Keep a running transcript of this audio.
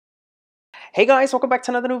Hey guys, welcome back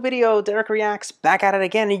to another new video. Dereck Reacts, back at it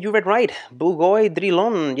again, and you read right. Bugoy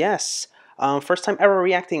Drilon, yes. First time ever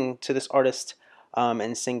reacting to this artist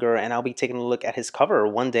and singer, and I'll be taking a look at his cover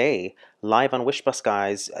one day, live on Wishbus,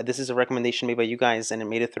 guys. This is a recommendation made by you guys, and it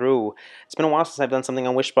made it through. It's been a while since I've done something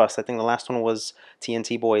on Wishbus. I think the last one was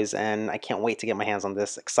TNT Boys, and I can't wait to get my hands on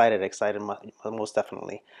this. Excited, most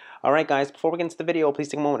definitely. Alright guys, before we get into the video, please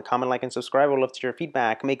take a moment to comment, like, and subscribe. I would love to hear your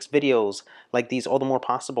feedback. Makes videos like these all the more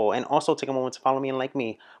possible. And also take a moment to follow me and like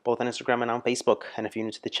me, both on Instagram and on Facebook. And if you're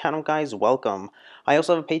new to the channel, guys, welcome. I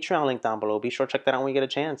also have a Patreon link down below. Be sure to check that out when you get a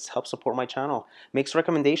chance. Help support my channel. Makes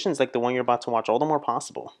recommendations like the one you're about to watch all the more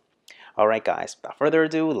possible. Alright guys, without further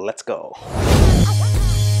ado, let's go.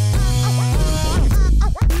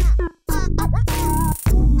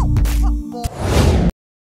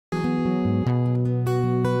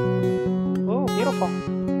 Beautiful.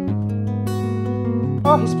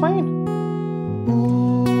 Oh, he's playing.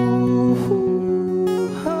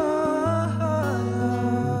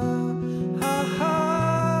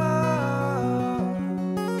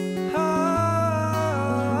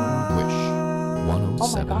 Wish 1075. Oh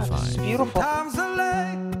my God, this is beautiful.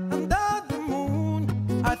 Under the moon,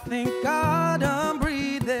 I think God I'm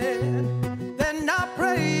breathing. Then I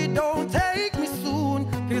pray, don't take me soon,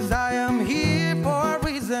 'cause I am here for a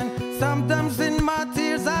reason. Sometimes in my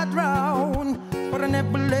tears I drown, but I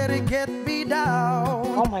never let it get me down.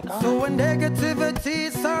 Oh my God. So when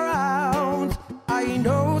negativity surrounds, I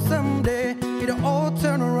know someday it'll all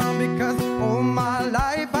turn around, because all my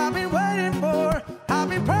life I've been waiting for, I've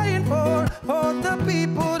been praying for the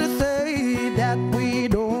people to say that we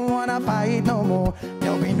don't wanna fight no more.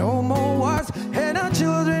 There'll be no more wars, and our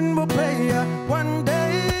children will pray. One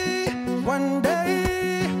day, one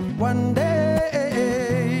day, one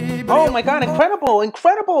day. Oh my God, incredible,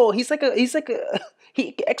 incredible. He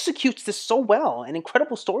executes this so well. An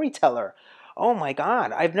incredible storyteller. Oh my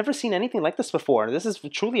God, I've never seen anything like this before. This is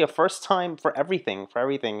truly a first time for everything,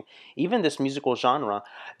 even this musical genre.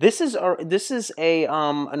 This is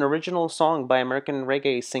an original song by American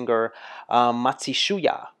reggae singer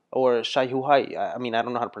Matisyahu, or Shayuhai. I mean, I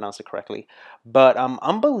don't know how to pronounce it correctly, but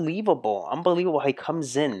unbelievable how he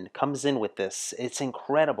comes in with this. It's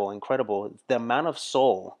incredible. The amount of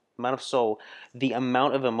soul, the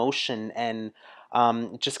amount of emotion, and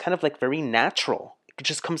just kind of like very natural. It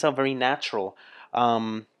just comes out very natural,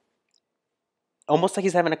 almost like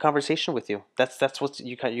he's having a conversation with you. That's what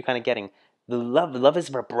you're kind of getting. The love his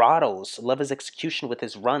vibratos, love his execution with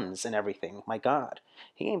his runs and everything. My God,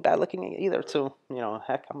 he ain't bad looking either, too. You know,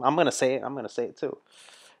 heck, I'm gonna say it. I'm gonna say it too.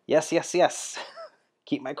 Yes.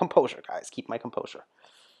 Keep my composure, guys. Keep my composure.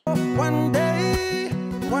 One day,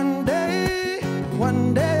 one day,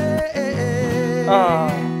 one day.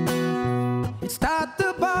 It's not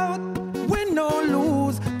about win or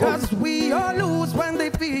lose, 'cause we all lose when they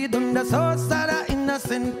feed on the souls that are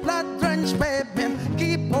innocent, blood-drenched pavement.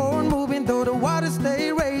 Keep on moving though the waters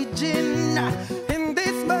stay raging. In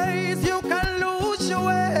this maze you can lose your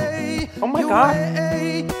way. Oh my God.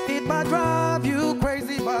 It might drive you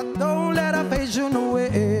crazy, but don't let it phase you no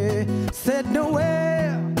way. Said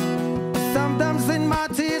nowhere. Sometimes in my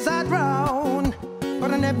tears I drown,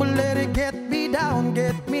 but I never let it get me down,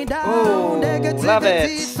 Oh, Negativity love it.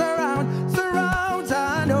 surrounds,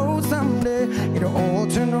 I know someday it'll all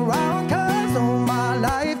turn around, 'cause all my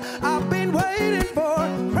life I've been waiting for,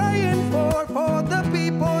 praying for the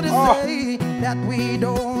people to say that we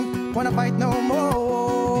don't wanna fight no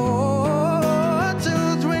more.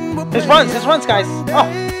 Children will His runs, guys.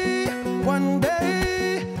 One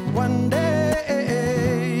day,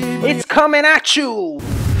 It's coming at you.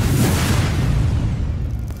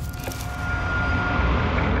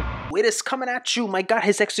 It is coming at you. My God,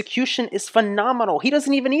 his execution is phenomenal. He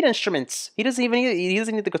doesn't even need instruments. He doesn't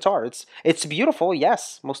need the guitar. It's beautiful,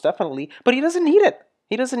 yes, most definitely, but he doesn't need it.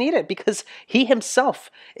 He doesn't need it because he himself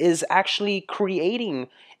is actually creating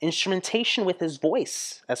instrumentation with his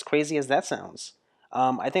voice. As crazy as that sounds.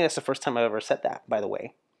 I think that's the first time I've ever said that, by the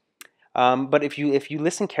way. But if you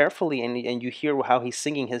listen carefully and you hear how he's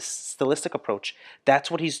singing, his stylistic approach,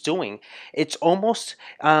 that's what he's doing. It's almost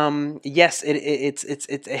yes,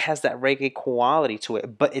 it has that reggae quality to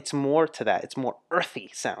it, but it's more to that. It's more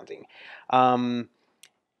earthy sounding.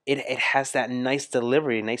 It has that nice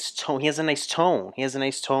delivery, nice tone. He has a nice tone,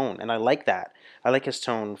 and I like that. I like his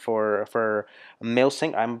tone for male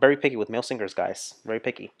singer. I'm very picky with male singers, guys. Very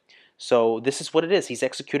picky. So this is what it is. He's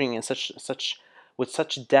executing in with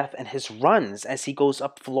such depth, and his runs as he goes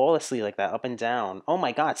up flawlessly like that, up and down. Oh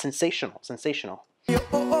my God, sensational.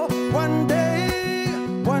 One day,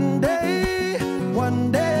 one day,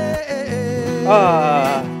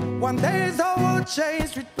 One day all will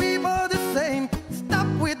change with people the same.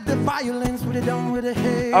 violence, with it down with the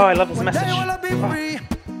hate. Oh, I love this One message. day will I be free,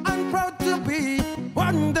 I'm proud to be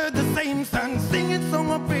under the same sun, singing song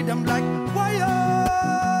of freedom like why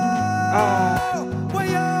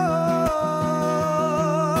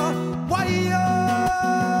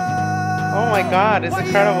Oh my God, it's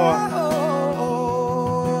incredible.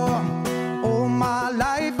 All my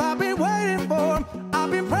life I've been waiting for,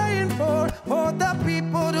 I've been praying for the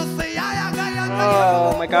people to say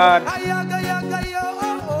oh my God.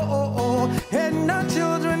 And our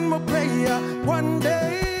children will pray one day,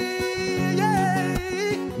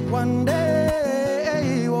 one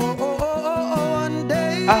day, one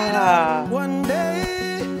day,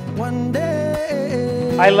 one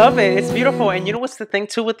day. I love it. It's beautiful. And you know what's the thing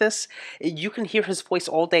too with this? You can hear his voice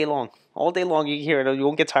all day long. All day long you can hear it. You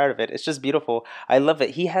won't get tired of it. It's just beautiful. I love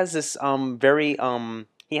it. He has this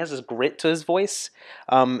he has this grit to his voice,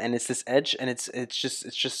 and it's this edge, and it's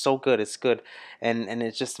just so good. It's good, and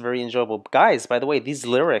it's just very enjoyable. Guys, by the way, these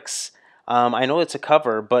lyrics, I know it's a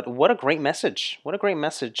cover, but what a great message! What a great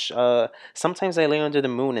message! Sometimes I lay under the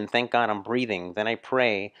moon and thank God I'm breathing. Then I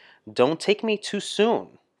pray, don't take me too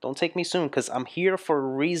soon. Don't take me soon, because I'm here for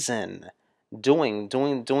a reason. Doing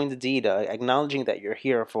the deed, acknowledging that you're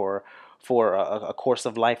here for a course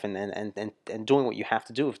of life, and doing what you have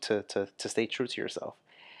to do to stay true to yourself,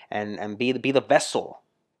 and be the vessel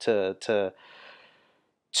to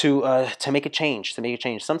make a change,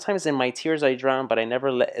 Sometimes in my tears I drown, but I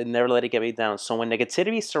never let it get me down. So when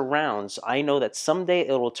negativity surrounds, I know that someday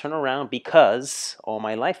it will turn around, because all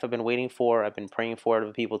my life I've been praying for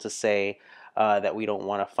other people to say that we don't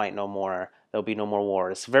want to fight no more. There'll be no more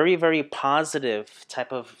wars. Very, very positive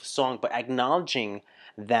type of song, but acknowledging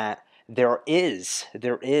that there is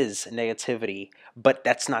negativity, but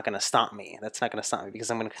that's not going to stop me.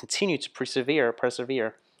 Because I'm going to continue to persevere,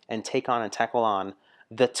 and take on and tackle on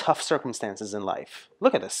the tough circumstances in life.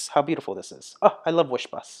 Look at this. How beautiful this is. Oh, I love Wish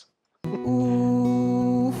Bus.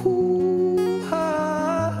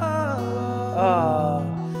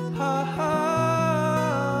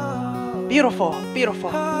 Beautiful,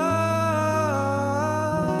 beautiful.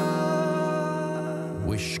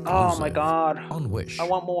 Wish Oh my God. On Wish. I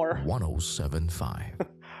want more. 107.5.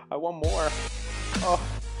 I want more. Oh.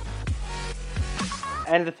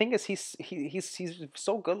 And the thing is, he's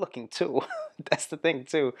so good looking too. That's the thing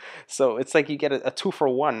too. So it's like you get a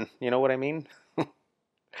 2-for-1. You know what I mean?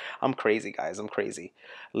 I'm crazy, guys. I'm crazy.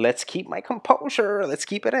 Let's keep my composure. Let's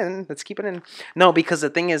keep it in. No, because the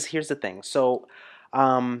thing is, here's the thing. So,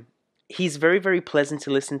 he's very, very pleasant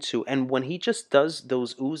to listen to. And when he just does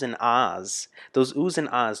those oohs and ahs,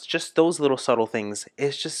 just those little subtle things,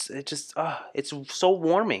 it's so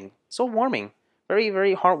warming. Very,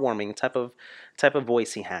 very heartwarming type of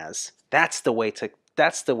voice he has. That's the way to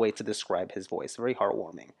describe his voice. Very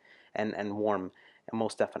heartwarming and warm, and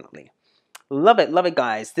most definitely. Love it,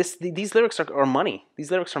 guys. These lyrics are money.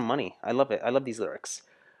 These lyrics are money. I love it. I love these lyrics.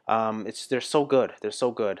 They're so good.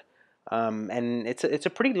 And it's a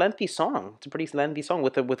pretty lengthy song. It's a pretty lengthy song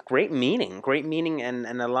with great meaning,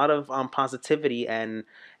 and a lot of positivity, and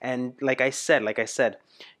like I said,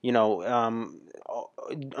 you know,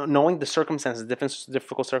 knowing the circumstances,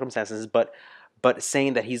 difficult circumstances, but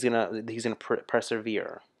saying that he's gonna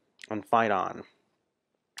persevere and fight on.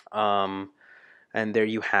 And there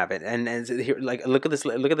you have it. And here, like, look at this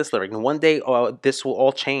lyric. And one day, this will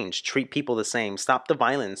all change. Treat people the same. Stop the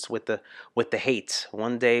violence with the hate.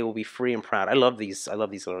 One day we'll be free and proud. I love these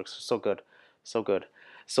lyrics. So good, so good.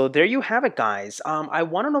 So there you have it, guys. I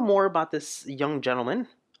want to know more about this young gentleman.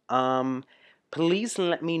 Please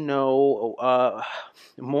let me know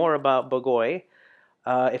more about Bugoy.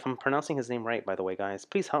 If I'm pronouncing his name right, by the way, guys.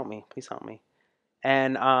 Please help me.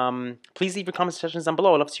 And please leave your comment suggestions down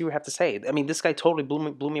below. I'd love to see what you have to say. I mean, this guy totally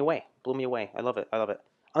blew me away. I love it.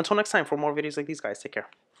 Until next time, for more videos like these, guys, take care.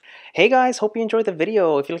 Hey guys, hope you enjoyed the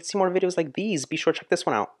video. If you'd like to see more videos like these, be sure to check this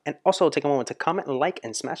one out. And also take a moment to comment, like,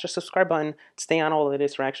 and smash the subscribe button to stay on all the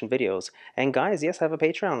latest reaction videos. And guys, yes, I have a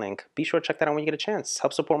Patreon link. Be sure to check that out when you get a chance.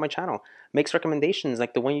 Help support my channel. Makes recommendations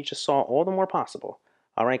like the one you just saw all the more possible.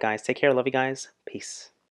 Alright guys, take care. Love you guys. Peace.